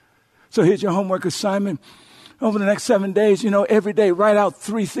Lord. So here's your homework assignment. Over the next 7 days, every day, write out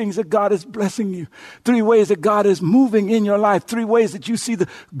 3 things that God is blessing you. 3 ways that God is moving in your life. 3 ways that you see the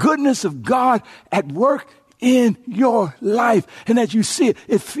goodness of God at work in your life. And as you see it,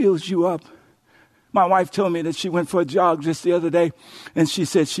 it fills you up. My wife told me that she went for a jog just the other day, and she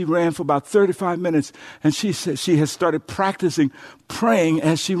said she ran for about 35 minutes, and she said she has started practicing praying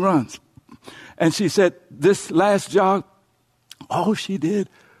as she runs. And she said this last jog, all she did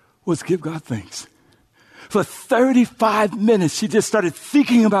was give God thanks. For 35 minutes, she just started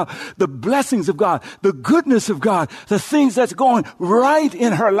thinking about the blessings of God, the goodness of God, the things that's going right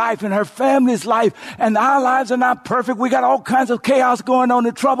in her life, in her family's life. And our lives are not perfect. We got all kinds of chaos going on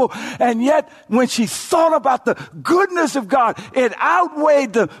and trouble. And yet, when she thought about the goodness of God, it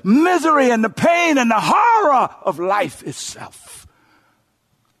outweighed the misery and the pain and the horror of life itself.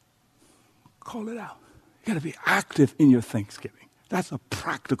 Call it out. You got to be active in your thanksgiving. That's a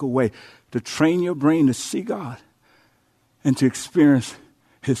practical way to train your brain to see God and to experience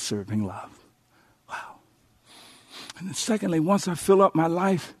his serving love. Wow. And then secondly, once I fill up my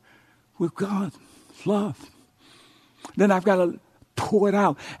life with God's love, then I've got to pour it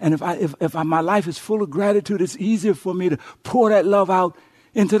out. And if my life is full of gratitude, it's easier for me to pour that love out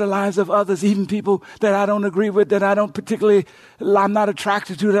into the lives of others, even people that I don't agree with, that I'm not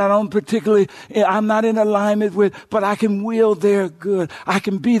attracted to, I'm not in alignment with, but I can will their good. I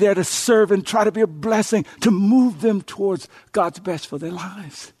can be there to serve and try to be a blessing, to move them towards God's best for their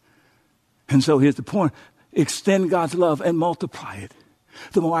lives. And so here's the point. Extend God's love and multiply it.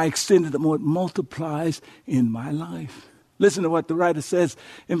 The more I extend it, the more it multiplies in my life. Listen to what the writer says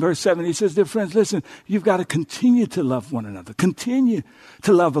in verse 7. He says, dear friends, listen, you've got to continue to love one another. Continue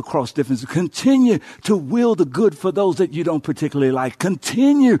to love across differences. Continue to will the good for those that you don't particularly like.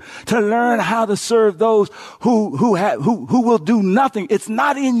 Continue to learn how to serve those who will do nothing. It's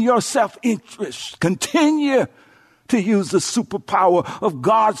not in your self-interest. Continue to use the superpower of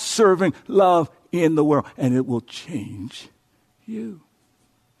God's serving love in the world, and it will change you.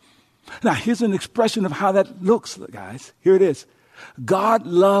 Now, here's an expression of how that looks, guys. Here it is. God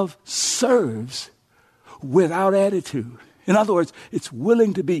love serves without attitude. In other words, it's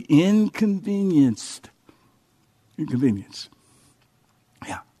willing to be inconvenienced. Inconvenience.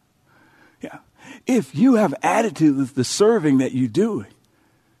 Yeah. If you have attitude with the serving that you do,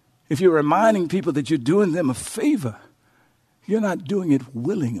 if you're reminding people that you're doing them a favor, you're not doing it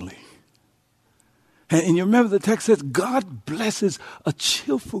willingly. And you remember the text says, God blesses a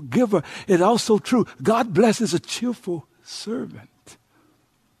cheerful giver. It's also true. God blesses a cheerful servant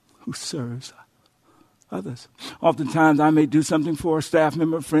who serves others. Oftentimes I may do something for a staff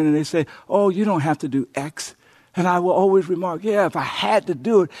member, a friend, and they say, oh, you don't have to do X. And I will always remark, yeah, if I had to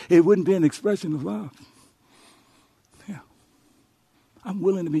do it, it wouldn't be an expression of love. Yeah. I'm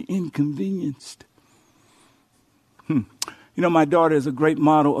willing to be inconvenienced. My daughter is a great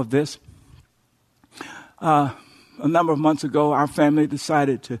model of this. A number of months ago, our family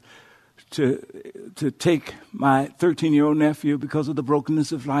decided to take my 13-year-old nephew because of the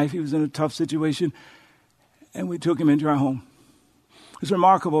brokenness of life. He was in a tough situation, and we took him into our home. It's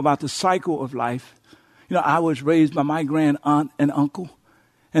remarkable about the cycle of life. I was raised by my grand aunt and uncle,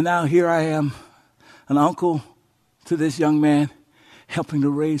 and now here I am, an uncle to this young man, helping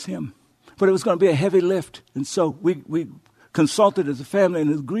to raise him. But it was going to be a heavy lift, and so we consulted as a family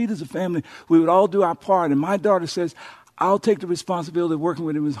and agreed as a family we would all do our part. And my daughter says, I'll take the responsibility of working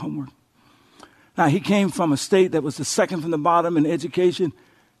with him with his homework. Now, he came from a state that was the second from the bottom in education.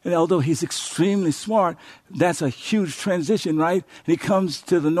 And although he's extremely smart, that's a huge transition, right? And he comes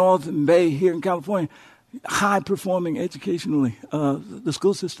to the Northern Bay here in California, high performing educationally, the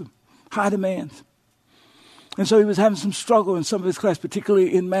school system, high demands. And so he was having some struggle in some of his class,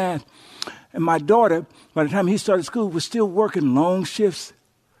 particularly in math. And my daughter, by the time he started school, was still working long shifts.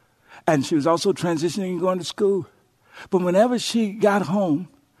 And she was also transitioning and going to school. But whenever she got home,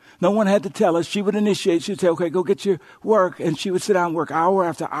 no one had to tell her. She would initiate. She would say, okay, go get your work. And she would sit down and work hour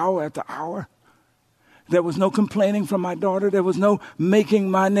after hour after hour. There was no complaining from my daughter. There was no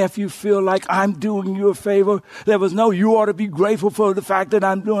making my nephew feel like I'm doing you a favor. There was no, you ought to be grateful for the fact that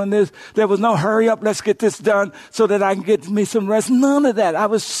I'm doing this. There was no, hurry up, let's get this done so that I can get me some rest. None of that. I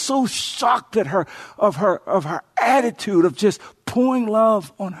was so shocked at her, of her attitude of just pouring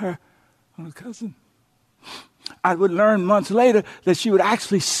love on her cousin. I would learn months later that she would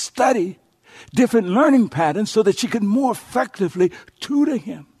actually study different learning patterns so that she could more effectively tutor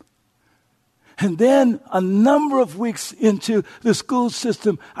him. And then a number of weeks into the school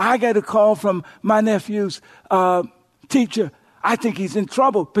system, I got a call from my nephew's teacher. I think he's in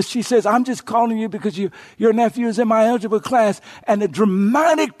trouble. But she says, I'm just calling you because your nephew is in my algebra class. And the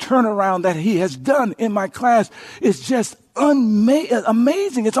dramatic turnaround that he has done in my class is just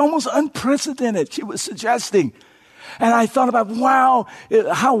amazing. It's almost unprecedented, she was suggesting. And I thought about, wow,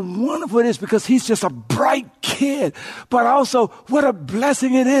 how wonderful it is because he's just a bright kid. But also, what a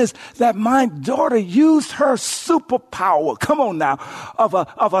blessing it is that my daughter used her superpower, come on now,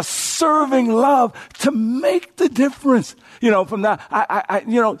 of a serving love to make the difference. From that,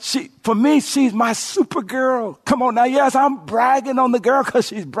 for me, she's my super girl. Come on now. Yes, I'm bragging on the girl because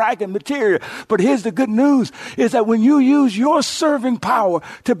she's bragging material. But here's the good news is that when you use your serving power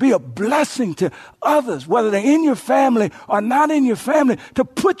to be a blessing to others, whether they're in your family or not in your family, to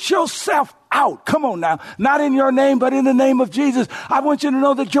put yourself out. Come on now. Not in your name, but in the name of Jesus. I want you to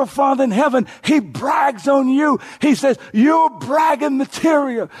know that your Father in heaven, he brags on you. He says, you're bragging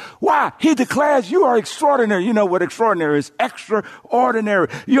material. Why? He declares you are extraordinary. You know what extraordinary is? Extraordinary.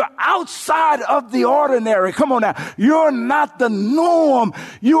 You're outside of the ordinary. Come on now. You're not the norm.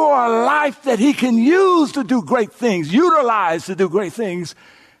 You are a life that he can use to do great things, utilize to do great things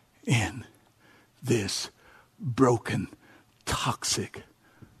in this broken, toxic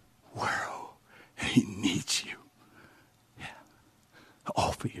world. He needs you. Yeah.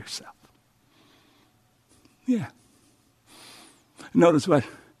 All for yourself. Yeah. Notice what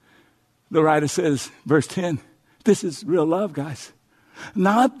the writer says, verse 10. This is real love, guys.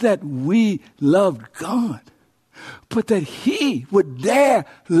 Not that we loved God, but that he would dare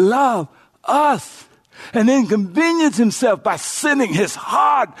love us and inconvenience himself by sending his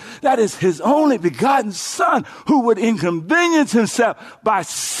heart, that is his only begotten son, who would inconvenience himself by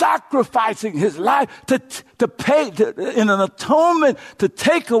sacrificing his life to pay in an atonement to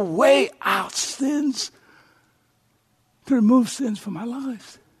take away our sins, to remove sins from our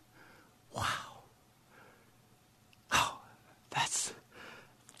lives. Wow. Oh, that's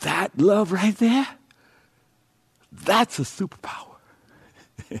that love right there. That's a superpower.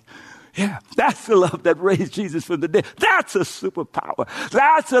 Yeah, that's the love that raised Jesus from the dead. That's a superpower.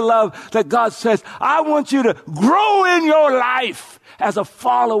 That's a love that God says, I want you to grow in your life as a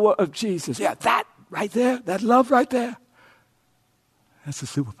follower of Jesus. Yeah, that right there, that love right there, that's a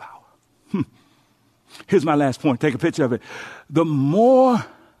superpower. Here's my last point. Take a picture of it. The more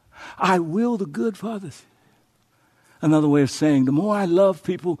I will the good for others. Another way of saying, the more I love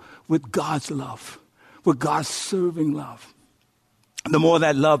people with God's love, with God's serving love, the more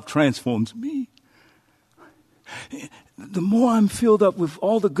that love transforms me. The more I'm filled up with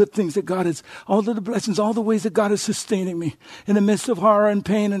all the good things that God is, all of the blessings, all the ways that God is sustaining me in the midst of horror and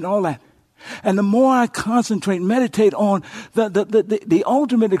pain and all that. And the more I concentrate, meditate on the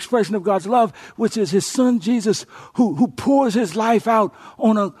ultimate expression of God's love, which is his son Jesus, who pours his life out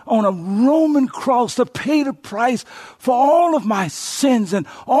on a Roman cross to pay the price for all of my sins and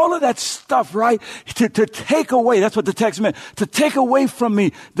all of that stuff, right? To take away, that's what the text meant, to take away from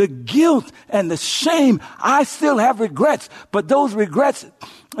me the guilt and the shame. I still have regrets, but those regrets,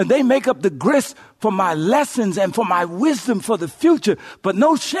 they make up the grist for my lessons and for my wisdom for the future, but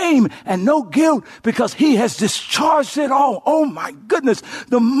no shame and no guilt because he has discharged it all. Oh my goodness.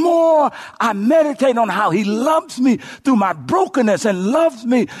 The more I meditate on how he loves me through my brokenness and loves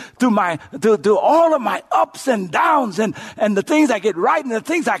me through all of my ups and downs and the things I get right and the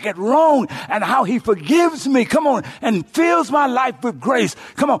things I get wrong and how he forgives me, come on, and fills my life with grace.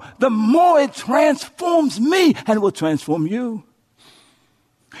 Come on. The more it transforms me and it will transform you.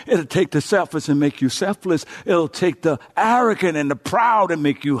 It'll take the selfish and make you selfless. It'll take the arrogant and the proud and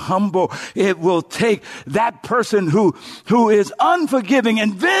make you humble. It will take that person who is unforgiving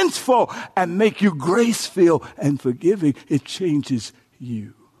and vengeful and make you grace-filled and forgiving. It changes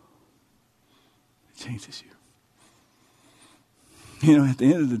you. It changes you. You know, at the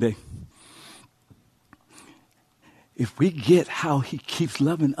end of the day, if we get how he keeps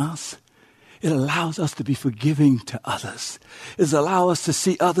loving us, it allows us to be forgiving to others. It allows us to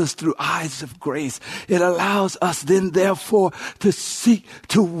see others through eyes of grace. It allows us then, therefore, to seek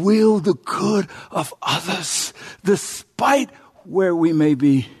to will the good of others, despite where we may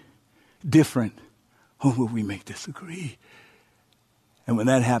be different or will we may disagree? And when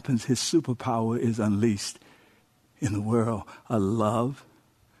that happens, his superpower is unleashed in the world, a love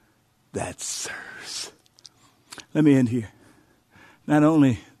that serves. Let me end here. Not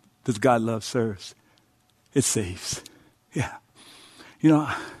only does God love serves, it saves. Yeah.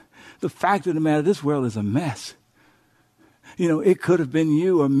 The fact of the matter, this world is a mess. It could have been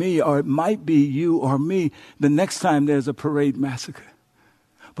you or me, or it might be you or me the next time there's a parade massacre.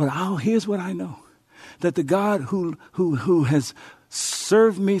 But here's what I know, that the God who has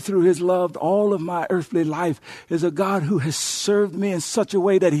served me through his love all of my earthly life is a God who has served me in such a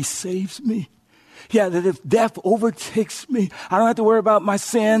way that he saves me. Yeah, that if death overtakes me, I don't have to worry about my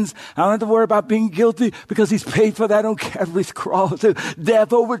sins. I don't have to worry about being guilty because he's paid for that on Calvary's cross. If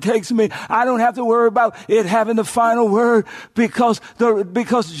death overtakes me, I don't have to worry about it having the final word because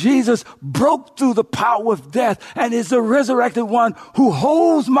Jesus broke through the power of death and is the resurrected one who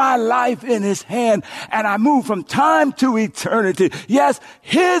holds my life in his hand. And I move from time to eternity. Yes,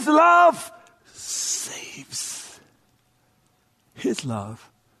 his love saves. His love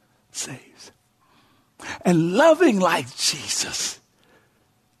saves. And loving like Jesus,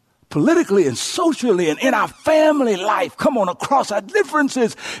 politically and socially and in our family life, come on, across our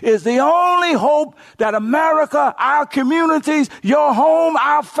differences, is the only hope that America, our communities, your home,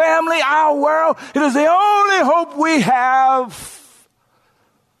 our family, our world, it is the only hope we have.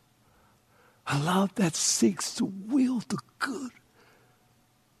 A love that seeks to will the good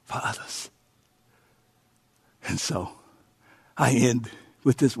for others. And so I end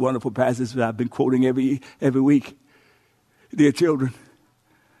with this wonderful passage that I've been quoting every week. Dear children,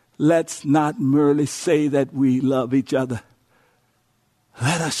 let's not merely say that we love each other.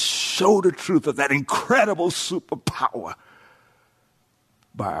 Let us show the truth of that incredible superpower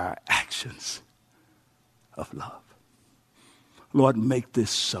by our actions of love. Lord, make this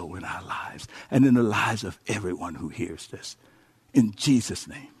so in our lives and in the lives of everyone who hears this. In Jesus'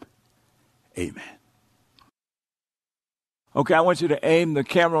 name, amen. Okay, I want you to aim the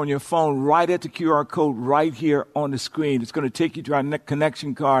camera on your phone right at the QR code right here on the screen. It's going to take you to our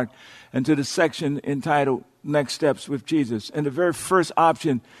connection card and to the section entitled Next Steps with Jesus. And the very first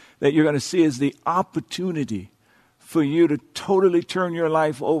option that you're going to see is the opportunity for you to totally turn your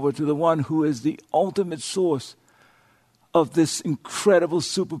life over to the one who is the ultimate source of this incredible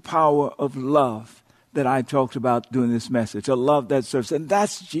superpower of love that I talked about during this message, a love that serves. And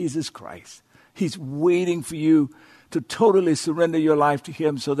that's Jesus Christ. He's waiting for you to totally surrender your life to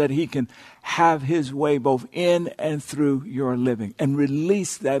him so that he can have his way both in and through your living and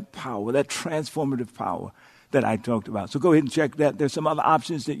release that power, that transformative power that I talked about. So go ahead and check that. There's some other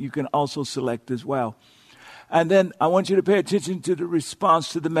options that you can also select as well. And then I want you to pay attention to the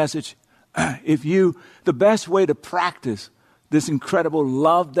response to the message. The best way to practice this incredible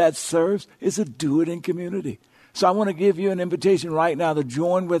love that serves is to do it in community. So I want to give you an invitation right now to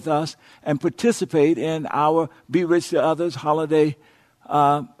join with us and participate in our Be Rich to Others holiday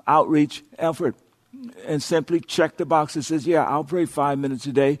outreach effort. And simply check the box that says, yeah, I'll pray 5 minutes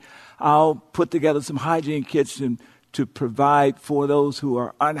a day. I'll put together some hygiene kits to provide for those who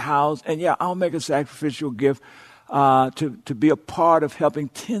are unhoused. And yeah, I'll make a sacrificial gift to be a part of helping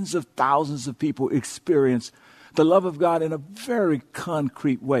tens of thousands of people experience the love of God in a very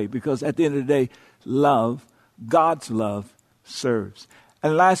concrete way. Because at the end of the day, God's love serves.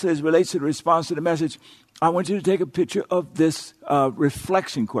 And lastly, as it relates to the response to the message, I want you to take a picture of this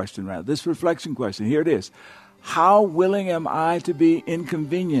reflection question. Here it is. How willing am I to be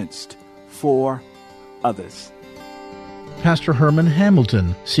inconvenienced for others? Pastor Hurmon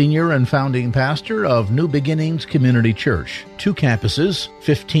Hamilton, senior and founding pastor of New Beginnings Community Church. 2 campuses,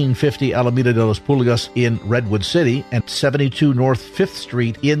 1550 Alameda de los Pulgas in Redwood City and 72 North 5th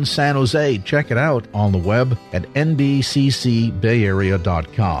Street in San Jose. Check it out on the web at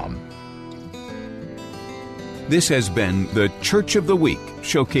nbccbayarea.com. This has been the Church of the Week,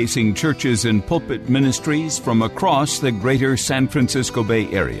 showcasing churches and pulpit ministries from across the greater San Francisco Bay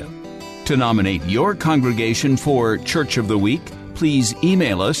Area. To nominate your congregation for Church of the Week, please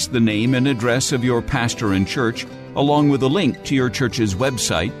email us the name and address of your pastor and church, along with a link to your church's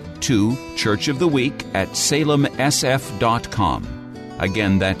website to churchoftheweek@salemsf.com.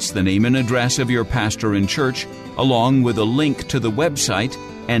 Again, that's the name and address of your pastor and church, along with a link to the website,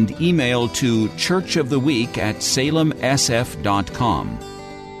 and email to churchoftheweek@salemsf.com.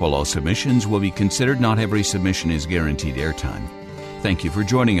 While all submissions will be considered, not every submission is guaranteed airtime. Thank you for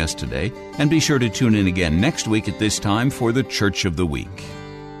joining us today, and be sure to tune in again next week at this time for the Church of the Week.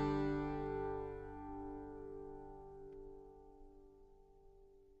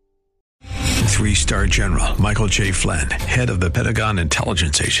 3-star general Michael J. Flynn, head of the Pentagon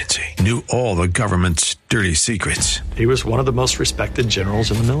Intelligence Agency, knew all the government's dirty secrets. He was one of the most respected generals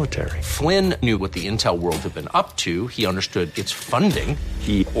in the military. Flynn knew what the intel world had been up to. He understood its funding.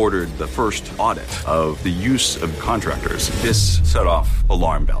 He ordered the first audit of the use of contractors. This set off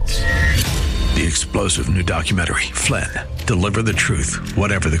alarm bells. The explosive new documentary, Flynn, Deliver the Truth,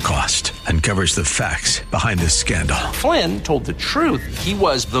 Whatever the Cost, uncovers the facts behind this scandal. Flynn told the truth. He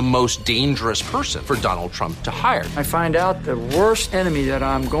was the most dangerous person for Donald Trump to hire. I find out the worst enemy that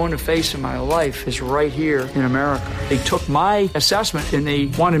I'm going to face in my life is right here in America. They took my assessment and they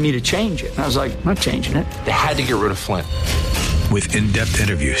wanted me to change it. And I was like, I'm not changing it. They had to get rid of Flynn. With in-depth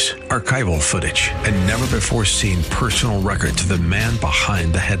interviews, archival footage, and never-before-seen personal records of the man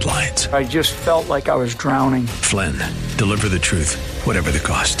behind the headlines. I just felt like I was drowning. Flynn, Deliver the Truth, Whatever the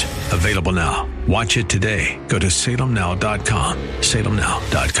Cost. Available now. Watch it today. Go to salemnow.com.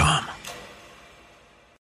 salemnow.com.